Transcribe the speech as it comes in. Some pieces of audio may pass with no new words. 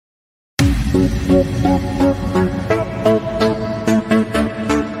Good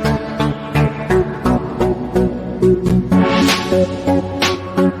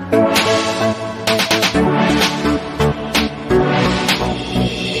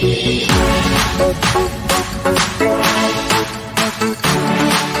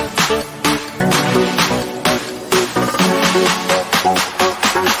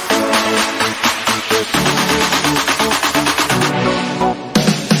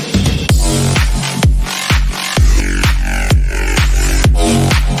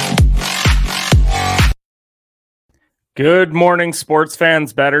morning, sports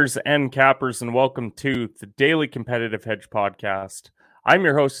fans, bettors, and cappers, and welcome to the Daily Competitive Hedge Podcast. I'm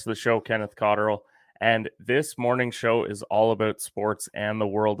your host of the show, Kenneth Cotterill, and this morning's show is all about sports and the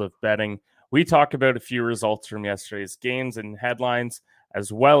world of betting. We talk about a few results from yesterday's games and headlines,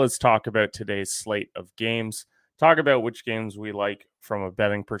 as well as talk about today's slate of games, talk about which games we like from a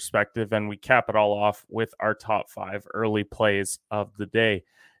betting perspective, and we cap it all off with our top 5 early plays of the day.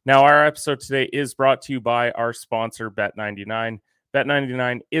 Now, our episode today is brought to you by our sponsor, Bet99.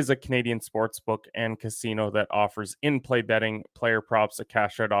 Bet99 is a Canadian sportsbook and casino that offers in-play betting, player props, a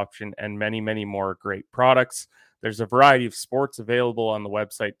cash-out option, and many, many more great products. There's a variety of sports available on the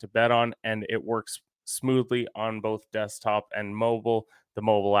website to bet on, and it works smoothly on both desktop and mobile. The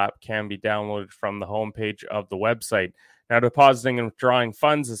mobile app can be downloaded from the homepage of the website. Now, depositing and withdrawing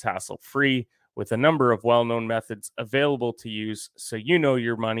funds is hassle-free, with a number of well-known methods available to use, so you know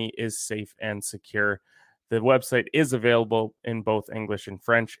your money is safe and secure. The website is available in both English and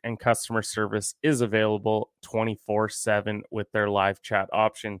French, and customer service is available 24/7 with their live chat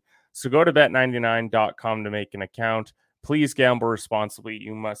option. So go to bet99.com to make an account. Please gamble responsibly.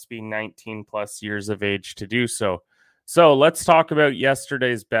 You must be 19 plus years of age to do so. So let's talk about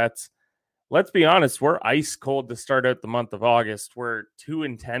yesterday's bets. Let's be honest, we're ice cold to start out the month of August. We're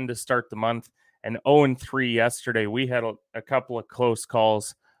 2-10 to start the month and 0-3 yesterday. We had a couple of close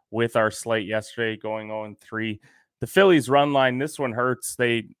calls with our slate yesterday, going 0-3. The Phillies run line, this one hurts.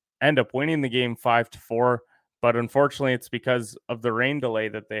 They end up winning the game 5-4, but unfortunately it's because of the rain delay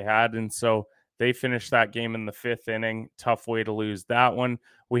that they had, and so they finished that game in the 5th inning. Tough way to lose that one.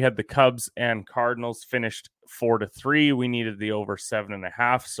 We had the Cubs and Cardinals finished 4-3. We needed the over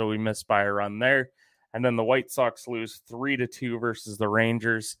 7.5, so we missed by a run there. And then the White Sox lose 3-2 versus the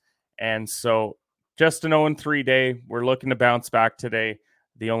Rangers. And so just an 0-3 day. We're looking to bounce back today.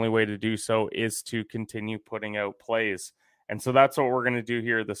 The only way to do so is to continue putting out plays. And so that's what we're going to do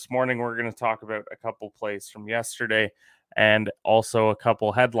here this morning. We're going to talk about a couple plays from yesterday and also a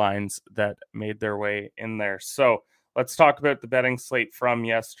couple headlines that made their way in there. So let's talk about the betting slate from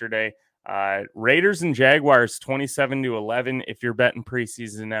yesterday. Raiders and Jaguars 27-11. If you're betting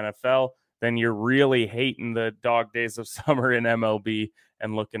preseason NFL, then you're really hating the dog days of summer in MLB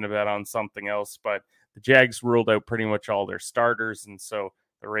and looking to bet on something else. But the Jags ruled out pretty much all their starters, and so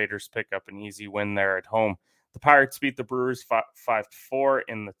the Raiders pick up an easy win there at home. The Pirates beat the Brewers 5-4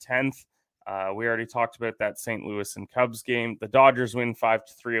 in the 10th. We already talked about that St. Louis and Cubs game. The Dodgers win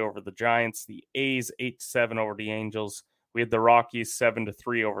 5-3 over the Giants. The A's 8-7 over the Angels. We had the Rockies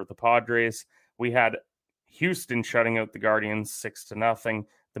 7-3 over the Padres. We had Houston shutting out the Guardians 6-0.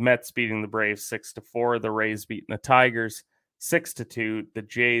 The Mets beating the Braves 6-4. The Rays beating the Tigers 6-2. The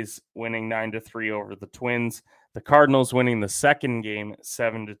Jays winning 9-3 over the Twins. The Cardinals winning the second game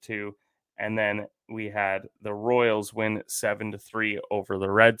 7-2. And then we had the Royals win 7-3 over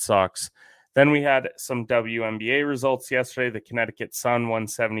the Red Sox. Then we had some WNBA results yesterday. The Connecticut Sun won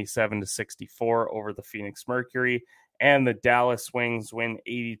 77-64 over the Phoenix Mercury. And the Dallas Wings win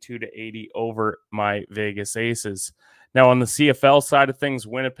 82-80 over my Vegas Aces. Now, on the CFL side of things,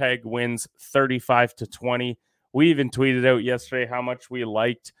 Winnipeg wins 35-20. We even tweeted out yesterday how much we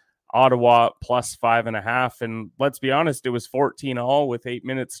liked Ottawa plus 5.5. And let's be honest, it was 14-all with 8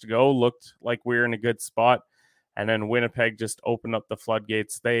 minutes to go. Looked like we were in a good spot. And then Winnipeg just opened up the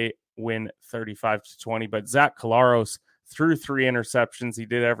floodgates. They win 35-20. But Zach Collaros threw 3 interceptions. He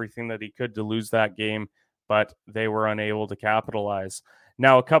did everything that he could to lose that game, but they were unable to capitalize.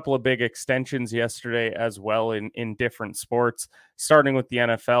 Now, a couple of big extensions yesterday as well in different sports. Starting with the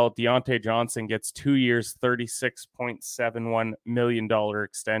NFL, Deontay Johnson gets 2 years, $36.71 million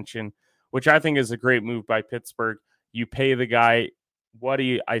extension, which I think is a great move by Pittsburgh. You pay the guy what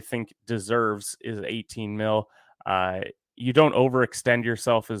he, I think, deserves is 18 mil. You don't overextend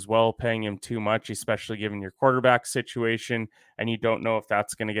yourself as well, paying him too much, especially given your quarterback situation, and you don't know if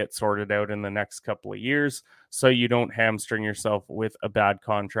that's going to get sorted out in the next couple of years, so you don't hamstring yourself with a bad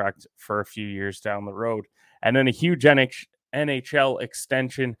contract for a few years down the road. And then a huge NHL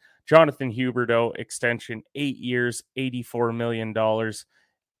extension, Jonathan Huberdeau extension, 8 years, $84 million.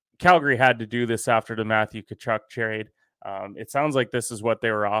 Calgary had to do this after the Matthew Tkachuk trade. It sounds like this is what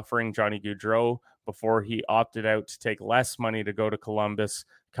they were offering Johnny Gaudreau before he opted out to take less money to go to Columbus.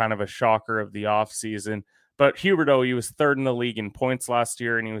 Kind of a shocker of the offseason. But Huberdeau, he was third in the league in points last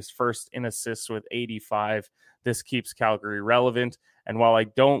year, and he was first in assists with 85. This keeps Calgary relevant. And while I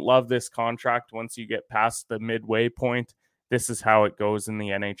don't love this contract, once you get past the midway point, this is how it goes in the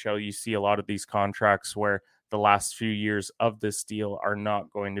NHL. You see a lot of these contracts where the last few years of this deal are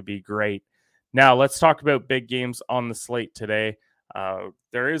not going to be great. Now, let's talk about big games on the slate today.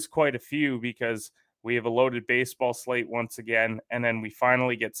 There is quite a few because we have a loaded baseball slate once again, and then we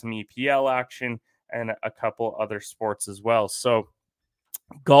finally get some EPL action and a couple other sports as well. So,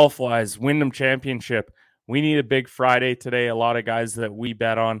 golf-wise, Wyndham Championship, we need a big Friday today. A lot of guys that we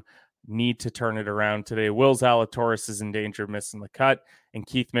bet on need to turn it around today. Will Zalatoris is in danger of missing the cut, and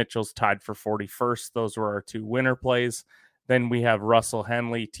Keith Mitchell's tied for 41st. Those were our two winner plays. Then we have Russell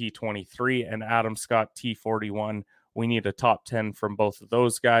Henley, T23, and Adam Scott, T41. We need a top 10 from both of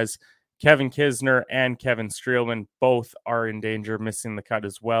those guys. Kevin Kisner and Kevin Streelman both are in danger of missing the cut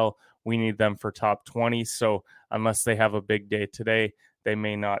as well. We need them for top 20. So unless they have a big day today, they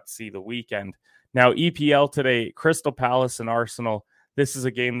may not see the weekend. Now, EPL today, Crystal Palace and Arsenal. This is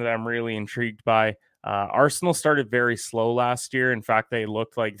a game that I'm really intrigued by. Arsenal started very slow last year. In fact, they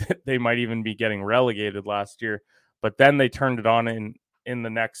looked like they might even be getting relegated last year. But then they turned it on in the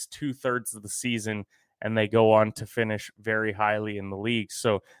next 2/3 of the season, and they go on to finish very highly in the league.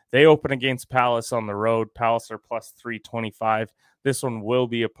 So they open against Palace on the road. Palace are plus 325. This one will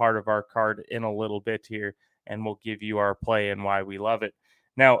be a part of our card in a little bit here, and we'll give you our play and why we love it.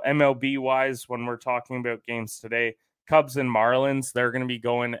 Now, MLB-wise, when we're talking about games today, Cubs and Marlins, they're going to be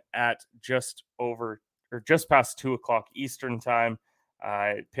going at just past 2 o'clock Eastern time.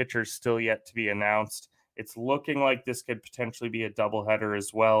 Pitchers still yet to be announced. It's looking like this could potentially be a doubleheader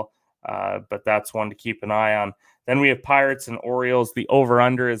as well, but that's one to keep an eye on. Then we have Pirates and Orioles. The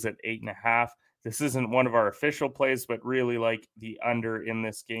over-under is at 8.5. This isn't one of our official plays, but really like the under in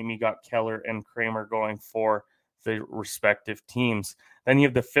this game. You got Keller and Kramer going for the respective teams. Then you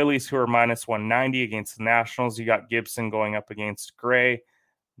have the Phillies, who are minus 190 against the Nationals. You got Gibson going up against Gray.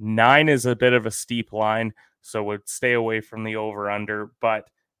 9 is a bit of a steep line, so would stay away from the over-under, but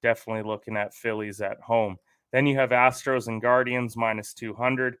definitely looking at Phillies at home. Then you have Astros and Guardians minus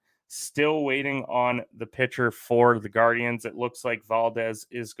 200. Still waiting on the pitcher for the Guardians. It looks like Valdez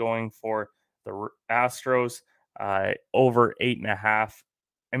is going for the Astros over 8.5.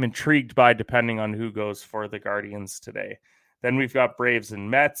 I'm intrigued by depending on who goes for the Guardians today. Then we've got Braves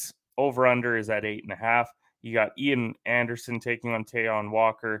and Mets. Over-under is at 8.5. You got Ian Anderson taking on Taijuan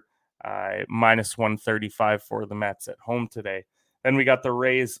Walker. Minus 135 for the Mets at home today. Then we got the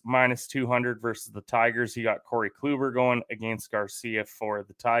Rays minus 200 versus the Tigers. You got Corey Kluber going against Garcia for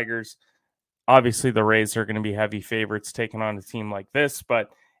the Tigers. Obviously, the Rays are going to be heavy favorites taking on a team like this,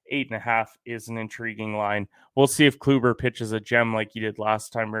 but 8.5 is an intriguing line. We'll see if Kluber pitches a gem like he did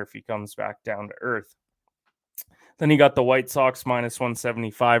last time or if he comes back down to earth. Then you got the White Sox minus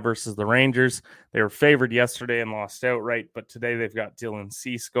 175 versus the Rangers. They were favored yesterday and lost outright, but today they've got Dylan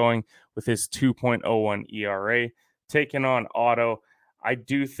Cease going with his 2.01 ERA. Taking on Otto. I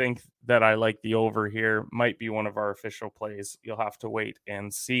do think that I like the over here. Might be one of our official plays. You'll have to wait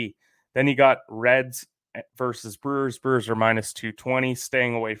and see. Then you got Reds versus Brewers. Brewers are minus 220,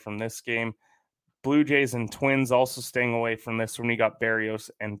 staying away from this game. Blue Jays and Twins also staying away from this one. We got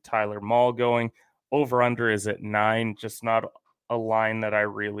Barrios and Tyler Mahle going. Over-under is at 9, just not a line that I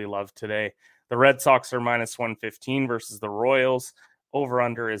really love today. The Red Sox are minus 115 versus the Royals.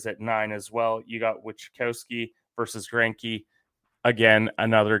 Over-under is at 9 as well. You got Wichkowski versus Greinke. Again,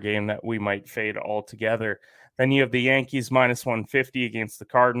 another game that we might fade altogether. Then you have the Yankees minus 150 against the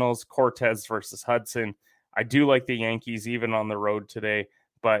Cardinals. Cortez versus Hudson. I do like the Yankees even on the road today,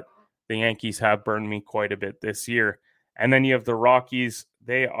 but the Yankees have burned me quite a bit this year. And then you have the Rockies.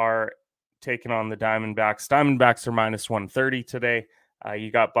 They are taking on the Diamondbacks. Diamondbacks are minus 130 today.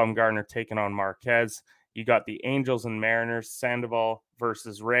 You got Bumgarner taking on Marquez. You got the Angels and Mariners, Sandoval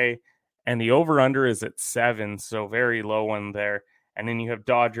versus Ray. And the over-under is at 7, so very low one there. And then you have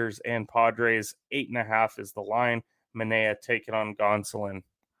Dodgers and Padres. 8.5 is the line. Manea taking on Gonsolin.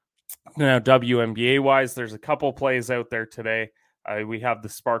 Now, WNBA-wise, there's a couple plays out there today. We have the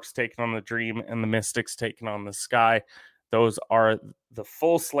Sparks taking on the Dream and the Mystics taking on the Sky. Those are the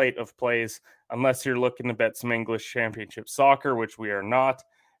full slate of plays, unless you're looking to bet some English Championship soccer, which we are not.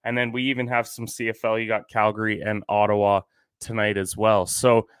 And then we even have some CFL. You got Calgary and Ottawa tonight as well.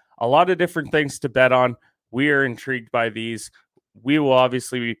 So a lot of different things to bet on. We are intrigued by these. We will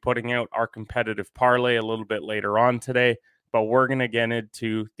obviously be putting out our competitive parlay a little bit later on today. but we're going to get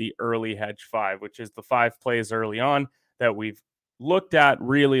into the early hedge 5, which is the 5 plays early on that we've looked at,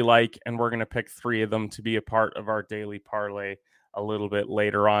 really like, and we're going to pick 3 of them to be a part of our daily parlay a little bit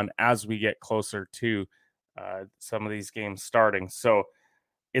later on as we get closer to some of these games starting. So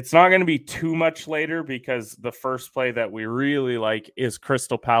it's not going to be too much later because the first play that we really like is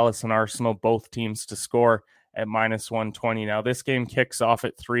Crystal Palace and Arsenal, both teams to score at -120. Now, this game kicks off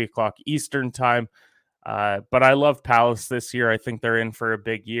at 3 o'clock Eastern time, but I love Palace this year. I think they're in for a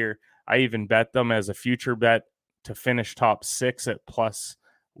big year. I even bet them as a future bet to finish top 6 at plus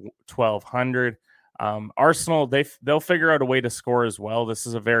 1,200. Arsenal, they'll figure out a way to score as well. This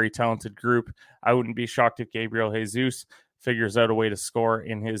is a very talented group. I wouldn't be shocked if Gabriel Jesus figures out a way to score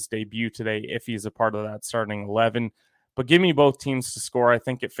in his debut today if he's a part of that starting 11. But give me both teams to score. I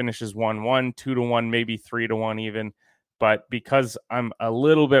think it finishes 1-1, 2-1, maybe 3-1 even. But because I'm a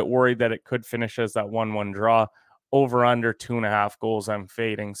little bit worried that it could finish as that 1-1 draw, over under 2.5 goals, I'm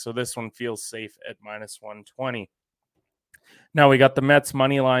fading. So this one feels safe at -120. Now we got the Mets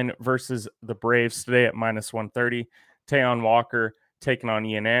money line versus the Braves today at -130. Taijuan Walker taking on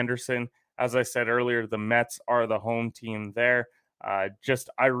Ian Anderson. As I said earlier, the Mets are the home team there. I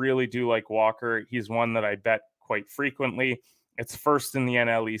really do like Walker. He's one that I bet quite frequently. It's first in the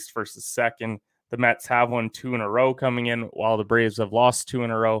NL East versus second. The Mets have won 2 in a row coming in, while the Braves have lost 2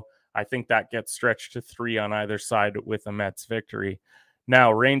 in a row. I think that gets stretched to 3 on either side with a Mets victory.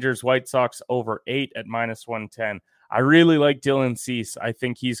 Now, Rangers White Sox over 8 at -110. I really like Dylan Cease. I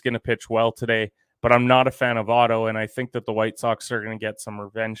think he's going to pitch well today, but I'm not a fan of Otto, and I think that the White Sox are going to get some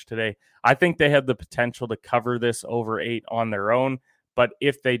revenge today. I think they have the potential to cover this over 8 on their own, but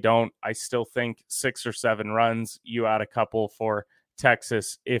if they don't, I still think 6 or 7 runs. You add a couple for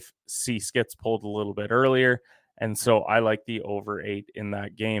Texas if Cease gets pulled a little bit earlier, and so I like the over 8 in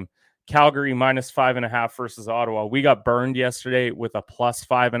that game. Calgary -5.5 versus Ottawa. We got burned yesterday with a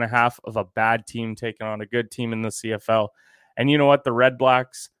 +5.5 of a bad team taking on a good team in the CFL. And you know what? The Red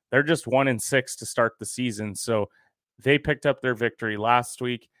Blacks, they're just 1-6 to start the season. So they picked up their victory last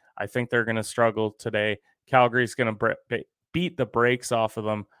week. I think they're going to struggle today. Calgary's going to beat the brakes off of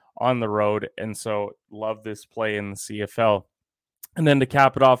them on the road. And so love this play in the CFL. And then to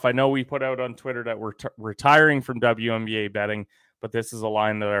cap it off, I know we put out on Twitter that we're retiring from WNBA betting, but this is a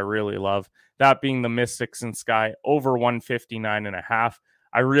line that I really love. That being the Mystics and Sky over 159.5.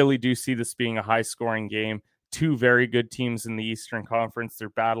 I really do see this being a high-scoring game. 2 very good teams in the Eastern Conference. They're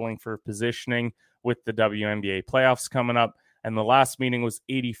battling for positioning with the WNBA playoffs coming up. And the last meeting was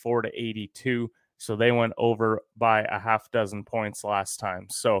 84-82. So they went over by a half dozen points last time.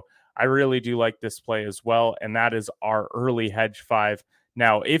 So I really do like this play as well. And that is our early hedge 5.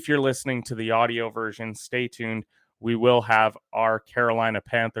 Now, if you're listening to the audio version, stay tuned. We will have our Carolina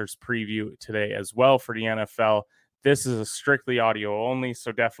Panthers preview today as well for the NFL. This is a strictly audio only,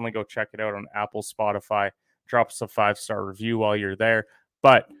 so definitely go check it out on Apple, Spotify. Drop us a 5-star review while you're there.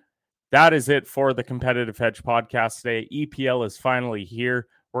 But that is it for the Competitive Hedge podcast today. EPL is finally here.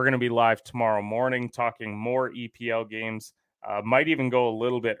 We're going to be live tomorrow morning talking more EPL games. Might even go a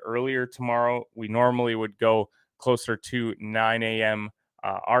little bit earlier tomorrow. We normally would go closer to 9 a.m.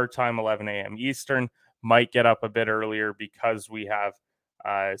 Our time, 11 a.m. Eastern. Might get up a bit earlier because we have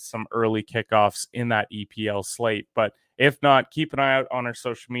some early kickoffs in that EPL slate. But if not, keep an eye out on our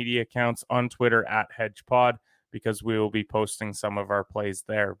social media accounts on Twitter at HedgePod because we will be posting some of our plays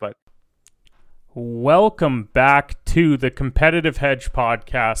there. But welcome back to the Competitive Hedge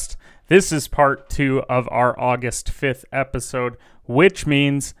podcast. This is part 2 of our August 5th episode, which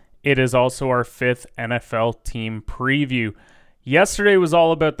means it is also our 5th NFL team preview. Yesterday was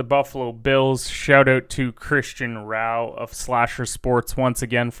all about the Buffalo Bills. Shout out to Christian Rao of Slasher Sports once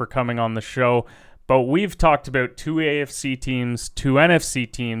again for coming on the show. But we've talked about 2 AFC teams, 2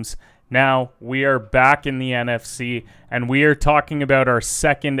 NFC teams. Now we are back in the NFC, and we are talking about our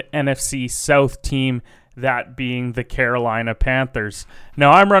second NFC South team, that being the Carolina Panthers.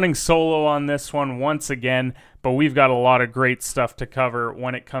 Now I'm running solo on this one once again, but we've got a lot of great stuff to cover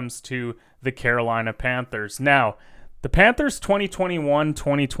when it comes to the Carolina Panthers. Now, the Panthers'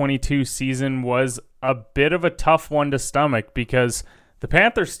 2021-2022 season was a bit of a tough one to stomach because the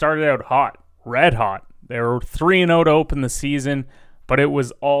Panthers started out hot, red hot. They were 3-0 to open the season, but it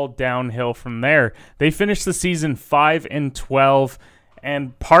was all downhill from there. They finished the season 5-12,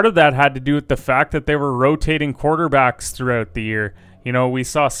 and part of that had to do with the fact that they were rotating quarterbacks throughout the year. You know, we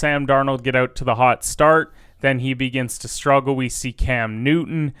saw Sam Darnold get out to the hot start, then he begins to struggle. We see Cam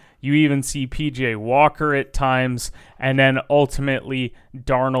Newton. You even see PJ Walker at times. And then ultimately,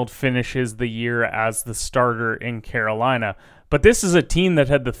 Darnold finishes the year as the starter in Carolina. But this is a team that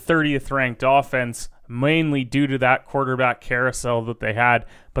had the 30th ranked offense, mainly due to that quarterback carousel that they had.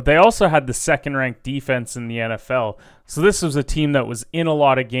 But they also had the second-ranked defense in the NFL. So this was a team that was in a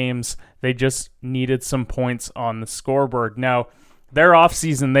lot of games. They just needed some points on the scoreboard. Now, their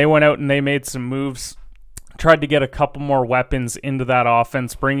offseason, they went out and they made some moves, tried to get a couple more weapons into that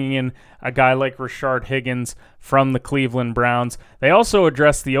offense, bringing in a guy like Rashard Higgins from the Cleveland Browns. They also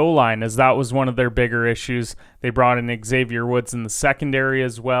addressed the O-line, as that was one of their bigger issues. They brought in Xavier Woods in the secondary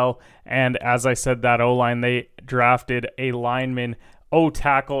as well. And as I said, that O-line, they drafted a lineman,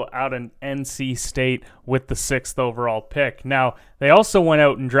 O-tackle out of NC State with the 6th overall pick. Now, they also went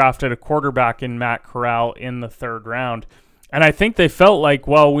out and drafted a quarterback in Matt Corral in the 3rd round. And I think they felt like,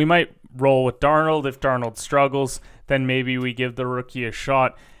 well, we might roll with Darnold. If Darnold struggles, then maybe we give the rookie a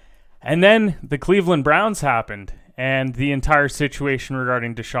shot. And then the Cleveland Browns happened, and the entire situation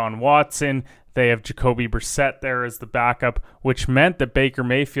regarding Deshaun Watson. They have Jacoby Brissett there as the backup, which meant that Baker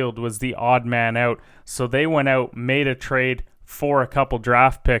Mayfield was the odd man out. So they went out, made a trade for a couple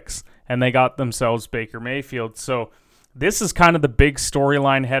draft picks, and they got themselves Baker Mayfield. So this is kind of the big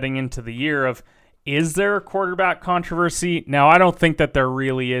storyline heading into the year of, is there a quarterback controversy? Now, I don't think that there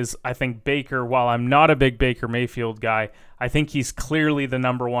really is. I think Baker, while I'm not a big Baker Mayfield guy, I think he's clearly the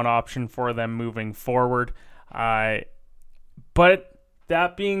number one option for them moving forward. But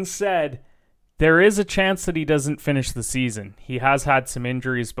that being said, there is a chance that he doesn't finish the season. He has had some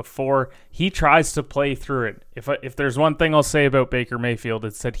injuries before. He tries to play through it. If there's one thing I'll say about Baker Mayfield,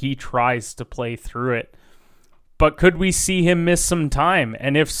 it's that he tries to play through it. But could we see him miss some time?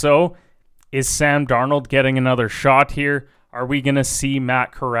 And if so, is Sam Darnold getting another shot here? Are we going to see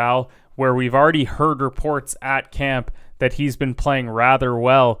Matt Corral, where we've already heard reports at camp that he's been playing rather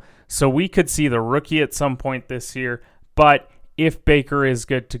well? So we could see the rookie at some point this year. But if Baker is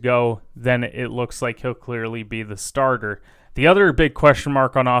good to go, then it looks like he'll clearly be the starter. The other big question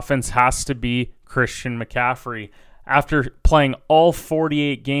mark on offense has to be Christian McCaffrey. After playing all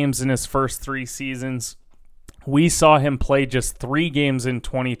 48 games in his first 3 seasons, we saw him play just 3 games in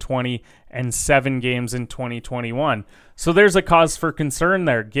 2020 and 7 games in 2021. So there's a cause for concern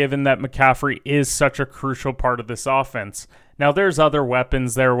there, given that McCaffrey is such a crucial part of this offense. Now, there's other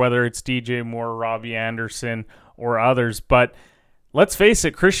weapons there, whether it's DJ Moore, Robbie Anderson, or others. But let's face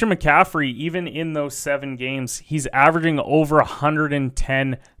it, Christian McCaffrey, even in those 7 games, he's averaging over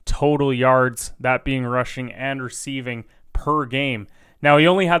 110 total yards, that being rushing and receiving per game. Now, he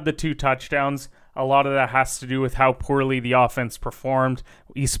only had the 2 touchdowns. A lot of that has to do with how poorly the offense performed,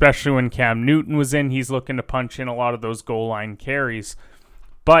 especially when Cam Newton was in. He's looking to punch in a lot of those goal line carries.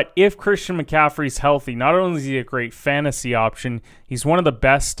 But if Christian McCaffrey's healthy, not only is he a great fantasy option, he's one of the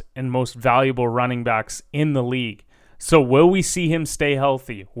best and most valuable running backs in the league. So will we see him stay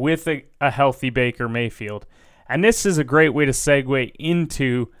healthy with a healthy Baker Mayfield? And this is a great way to segue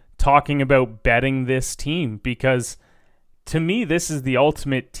into talking about betting this team, because to me, this is the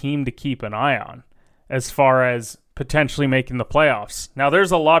ultimate team to keep an eye on as far as potentially making the playoffs. Now,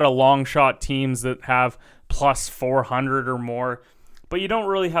 there's a lot of long shot teams that have plus 400 or more, but you don't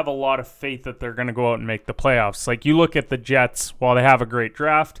really have a lot of faith that they're going to go out and make the playoffs. Like, you look at the Jets, while they have a great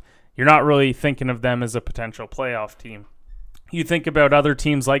draft, you're not really thinking of them as a potential playoff team. You think about other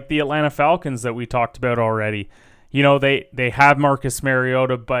teams like the Atlanta Falcons that we talked about already. You know, they have Marcus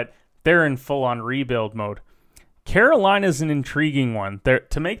Mariota, but they're in full-on rebuild mode. Carolina's an intriguing one.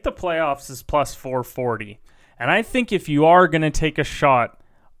 To make the playoffs is plus 440. And I think if you are going to take a shot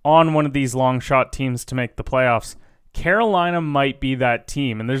on one of these long shot teams to make the playoffs, Carolina might be that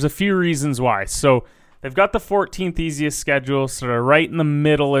team. And there's a few reasons why. So they've got the 14th easiest schedule, so they're right in the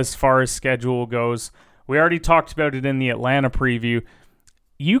middle as far as schedule goes. We already talked about it in the Atlanta preview.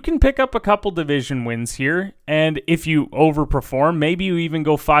 You can pick up a couple division wins here, and if you overperform, maybe you even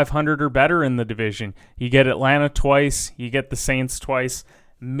go 500 or better in the division. You get Atlanta twice, you get the Saints twice,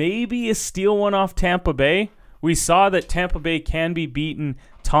 maybe you steal one off Tampa Bay. We saw that Tampa Bay can be beaten,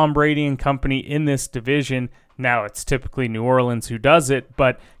 Tom Brady and company, in this division. Now, it's typically New Orleans who does it,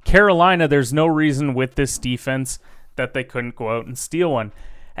 but Carolina, there's no reason with this defense that they couldn't go out and steal one.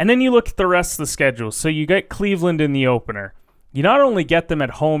 And then you look at the rest of the schedule. So you get Cleveland in the opener. You not only get them at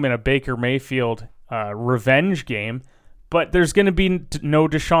home in a Baker Mayfield revenge game, but there's going to be no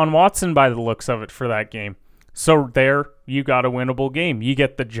Deshaun Watson by the looks of it for that game. So there, you got a winnable game. You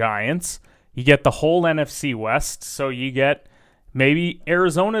get the Giants. You get the whole NFC West. So you get, maybe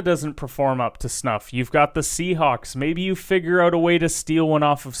Arizona doesn't perform up to snuff. You've got the Seahawks. Maybe you figure out a way to steal one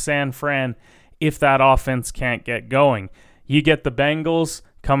off of San Fran if that offense can't get going. You get the Bengals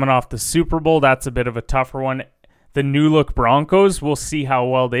coming off the Super Bowl. That's a bit of a tougher one. The new-look Broncos, we'll see how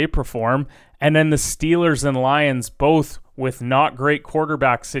well they perform. And then the Steelers and Lions, both with not great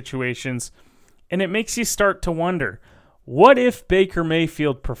quarterback situations. And it makes you start to wonder, what if Baker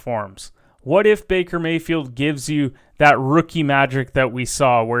Mayfield performs? What if Baker Mayfield gives you that rookie magic that we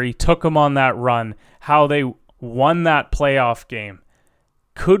saw where he took them on that run, how they won that playoff game?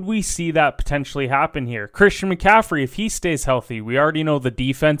 Could we see that potentially happen here? Christian McCaffrey, if he stays healthy, we already know the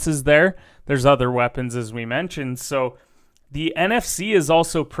defense is there. There's other weapons, as we mentioned. So the NFC is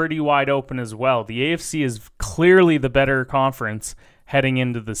also pretty wide open as well. The AFC is clearly the better conference heading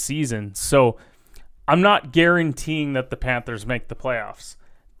into the season. So I'm not guaranteeing that the Panthers make the playoffs.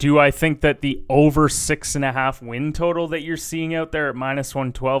 Do I think that the over 6.5 win total that you're seeing out there at minus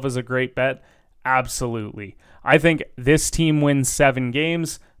 112 is a great bet? Absolutely. I think this team wins 7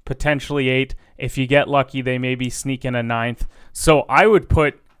 games, potentially 8. If you get lucky, they maybe sneak in a 9th. So I would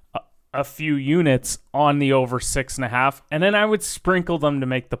put a few units on the over 6.5, and then I would sprinkle them to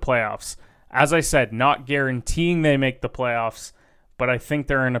make the playoffs. As I said, not guaranteeing they make the playoffs, but I think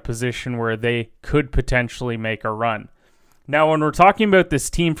they're in a position where they could potentially make a run. Now, when we're talking about this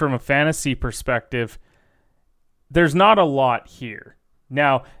team from a fantasy perspective, there's not a lot here.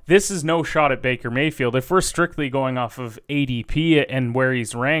 Now, this is no shot at Baker Mayfield. If we're strictly going off of ADP and where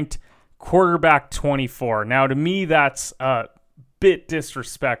he's ranked, quarterback 24. Now, to me, that's a bit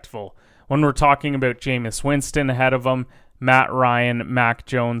disrespectful when we're talking about Jameis Winston ahead of him, Matt Ryan, Mac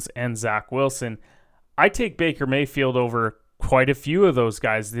Jones, and Zach Wilson. I take Baker Mayfield over quite a few of those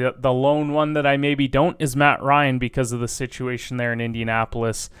guys. The lone one that I maybe don't is Matt Ryan because of the situation there in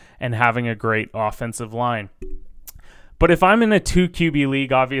Indianapolis and having a great offensive line. But if I'm in a 2 QB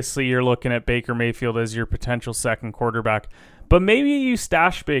league, obviously you're looking at Baker Mayfield as your potential second quarterback. But maybe you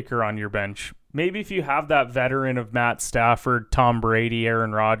stash Baker on your bench. Maybe if you have that veteran of Matt Stafford, Tom Brady,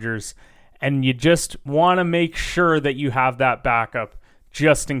 Aaron Rodgers, and you just want to make sure that you have that backup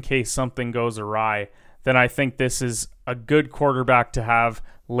just in case something goes awry, then I think this is a good quarterback to have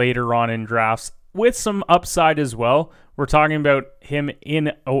later on in drafts with some upside as well. We're talking about him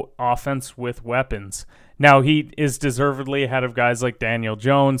in offense with weapons. Now, he is deservedly ahead of guys like Daniel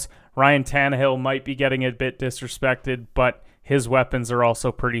Jones. Ryan Tannehill might be getting a bit disrespected, but his weapons are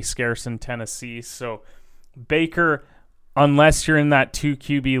also pretty scarce in Tennessee. So Baker, unless you're in that 2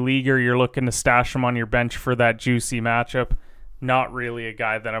 QB league or you're looking to stash him on your bench for that juicy matchup, not really a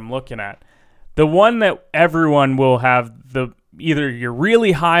guy that I'm looking at. The one that everyone will have either you're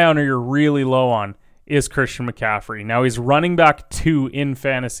really high on or you're really low on is Christian McCaffrey. Now, he's running back 2 in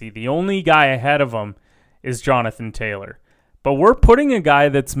fantasy. The only guy ahead of him is Jonathan Taylor. But we're putting a guy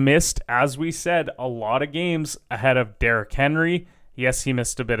that's missed, as we said, a lot of games ahead of Derrick Henry. Yes, he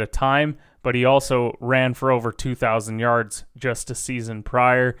missed a bit of time, but he also ran for over 2,000 yards just a season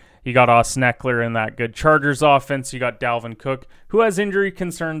prior. You got Austin Eckler in that good Chargers offense. You got Dalvin Cook, who has injury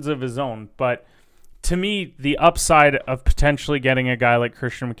concerns of his own. But to me, the upside of potentially getting a guy like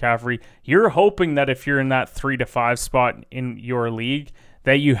Christian McCaffrey, you're hoping that if you're in that 3 to 5 spot in your league,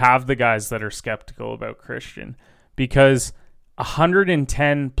 that you have the guys that are skeptical about Christian, because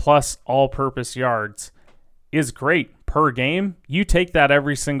 110 plus all-purpose yards is great per game. You take that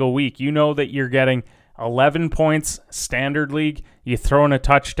every single week. You know that you're getting 11 points standard league. You throw in a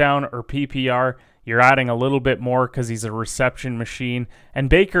touchdown or PPR, you're adding a little bit more because he's a reception machine. And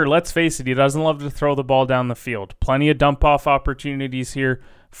Baker, let's face it, he doesn't love to throw the ball down the field. Plenty of dump-off opportunities here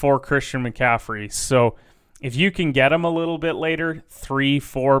for Christian McCaffrey. So if you can get him a little bit later, 3,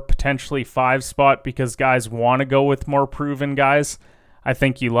 4, potentially 5 spot, because guys want to go with more proven guys, I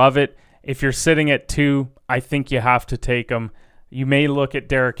think you love it. If you're sitting at 2, I think you have to take him. You may look at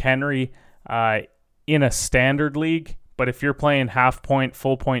Derrick Henry in a standard league, but if you're playing half point,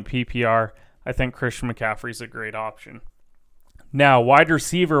 full point PPR, I think Christian McCaffrey's a great option. Now, wide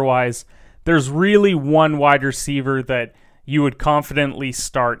receiver wise, there's really one wide receiver that you would confidently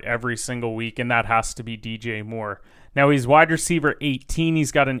start every single week, and that has to be DJ Moore. Now, he's wide receiver 18.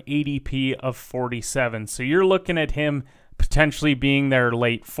 He's got an ADP of 47. So you're looking at him potentially being there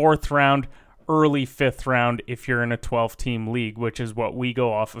late 4th round, early 5th round if you're in a 12-team league, which is what we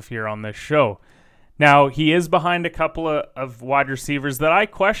go off of here on this show. Now, he is behind a couple of wide receivers that I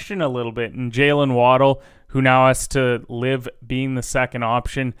question a little bit, and Jalen Waddle, who now has to live being the second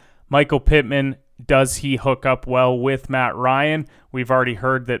option. Michael Pittman, does he hook up well with Matt Ryan? We've already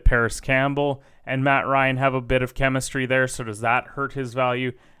heard that Paris Campbell and Matt Ryan have a bit of chemistry there, so does that hurt his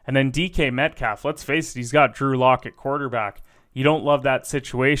value? And then DK Metcalf, let's face it, he's got Drew Lock at quarterback. You don't love that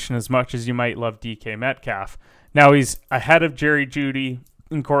situation as much as you might love DK Metcalf. Now he's ahead of Jerry Jeudy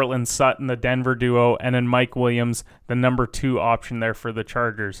and Cortland Sutton, the Denver duo, and then Mike Williams, the number 2 option there for the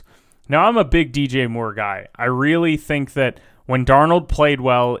Chargers. Now, I'm a big DJ Moore guy. I really think that when Darnold played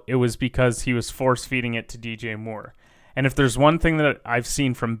well, it was because he was force-feeding it to DJ Moore. And if there's one thing that I've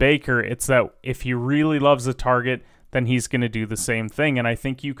seen from Baker, it's that if he really loves a target, then he's going to do the same thing. And I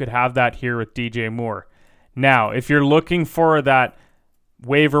think you could have that here with DJ Moore. Now, if you're looking for that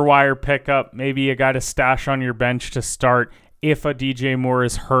waiver wire pickup, maybe a guy to stash on your bench to start if a DJ Moore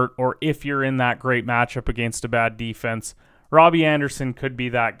is hurt or if you're in that great matchup against a bad defense, Robbie Anderson could be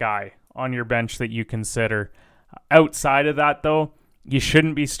that guy on your bench that you consider. Outside of that, though, you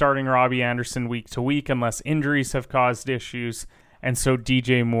shouldn't be starting Robbie Anderson week to week unless injuries have caused issues, and so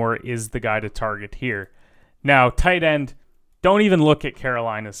DJ Moore is the guy to target here. Now, tight end, don't even look at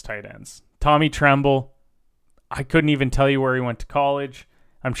Carolina's tight ends. Tommy Tremble, I couldn't even tell you where he went to college.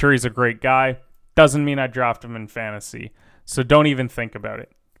 I'm sure he's a great guy. Doesn't mean I draft him in fantasy, so don't even think about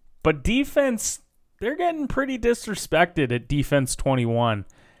it. But defense, they're getting pretty disrespected at defense 21.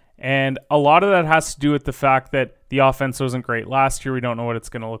 And a lot of that has to do with the fact that the offense wasn't great last year. We don't know what it's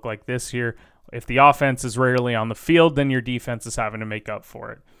going to look like this year. If the offense is rarely on the field, then your defense is having to make up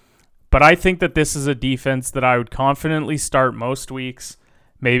for it. But I think that this is a defense that I would confidently start most weeks.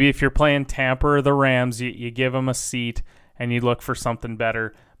 Maybe if you're playing Tampa or the Rams, you give them a seat and you look for something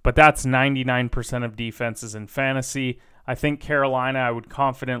better. But that's 99% of defenses in fantasy. I think Carolina, I would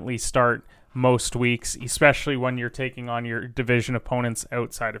confidently start most weeks, especially when you're taking on your division opponents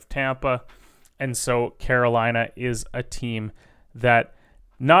outside of Tampa. And so Carolina is a team that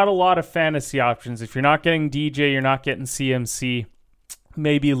not a lot of fantasy options. If you're not getting DJ, you're not getting CMC,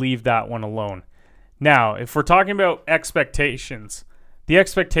 maybe leave that one alone. Now, if we're talking about expectations, the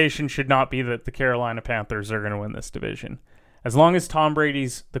expectation should not be that the Carolina Panthers are going to win this division. As long as Tom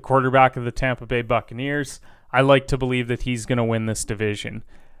Brady's the quarterback of the Tampa Bay Buccaneers, I like to believe that he's going to win this division.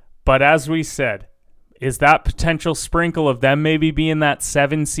 But as we said, is that potential sprinkle of them maybe being that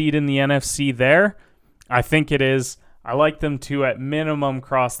 7 seed in the NFC there? I think it is. I like them to, at minimum,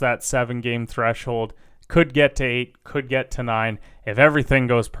 cross that 7-game threshold. Could get to 8, could get to 9. If everything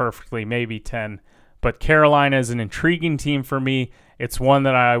goes perfectly, maybe 10. But Carolina is an intriguing team for me. It's one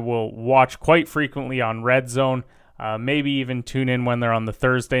that I will watch quite frequently on Red Zone. Maybe even tune in when they're on the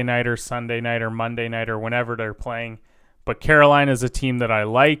Thursday night or Sunday night or Monday night or whenever they're playing. But Carolina is a team that I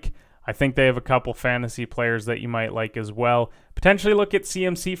like. I think they have a couple fantasy players that you might like as well. Potentially look at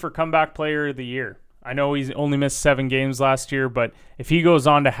CMC for comeback player of the year. I know he's only missed 7 games last year, but if he goes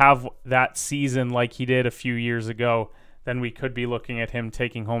on to have that season like he did a few years ago, then we could be looking at him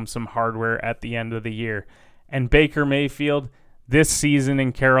taking home some hardware at the end of the year. And Baker Mayfield, this season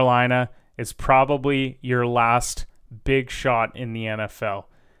in Carolina is probably your last big shot in the NFL.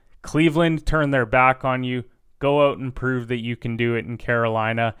 Cleveland turned their back on you. Go out and prove that you can do it in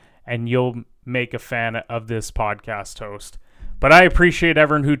Carolina, and you'll make a fan of this podcast host. But I appreciate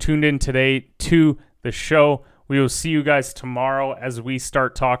everyone who tuned in today to the show. We will see you guys tomorrow as we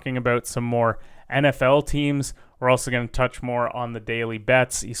start talking about some more NFL teams. We're also going to touch more on the daily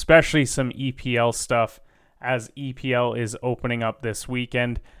bets, especially some EPL stuff, as EPL is opening up this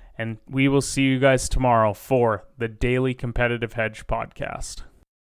weekend. And we will see you guys tomorrow for the Daily Competitive Hedge podcast.